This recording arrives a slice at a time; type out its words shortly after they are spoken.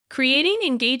Creating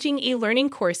engaging e-learning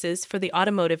courses for the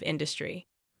automotive industry.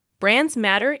 Brands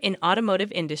matter in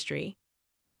automotive industry.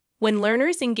 When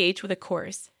learners engage with a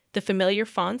course, the familiar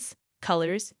fonts,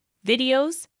 colors,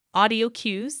 videos, audio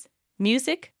cues,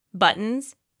 music,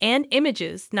 buttons, and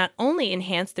images not only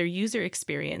enhance their user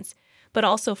experience, but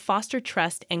also foster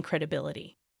trust and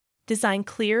credibility. Design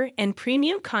clear and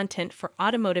premium content for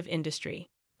automotive industry.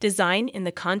 Design in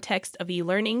the context of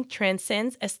e-learning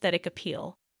transcends aesthetic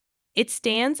appeal. It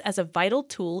stands as a vital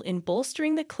tool in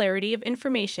bolstering the clarity of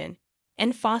information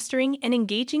and fostering an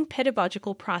engaging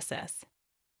pedagogical process.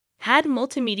 Add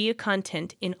multimedia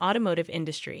content in automotive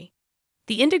industry.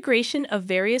 The integration of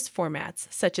various formats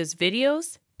such as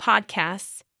videos,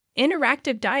 podcasts,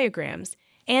 interactive diagrams,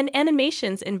 and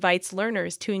animations invites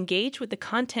learners to engage with the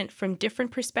content from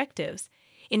different perspectives,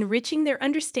 enriching their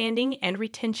understanding and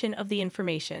retention of the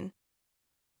information.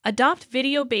 Adopt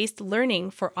video-based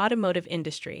learning for automotive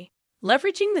industry.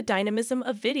 Leveraging the dynamism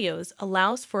of videos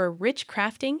allows for a rich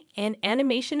crafting and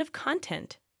animation of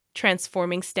content,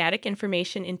 transforming static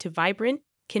information into vibrant,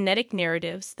 kinetic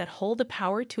narratives that hold the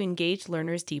power to engage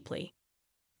learners deeply.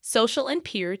 Social and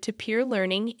peer-to-peer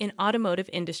learning in automotive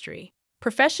industry.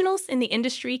 Professionals in the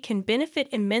industry can benefit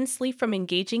immensely from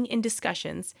engaging in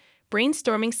discussions,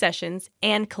 brainstorming sessions,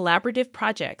 and collaborative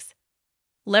projects,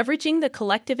 leveraging the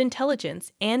collective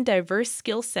intelligence and diverse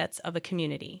skill sets of a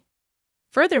community.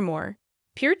 Furthermore,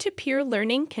 peer-to-peer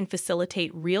learning can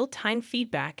facilitate real-time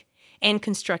feedback and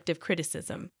constructive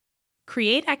criticism.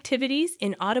 Create activities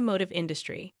in automotive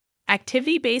industry.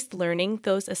 Activity-based learning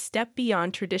goes a step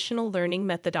beyond traditional learning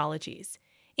methodologies,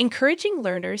 encouraging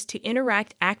learners to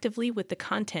interact actively with the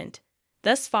content,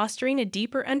 thus fostering a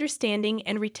deeper understanding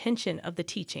and retention of the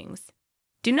teachings.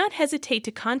 Do not hesitate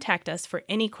to contact us for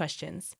any questions.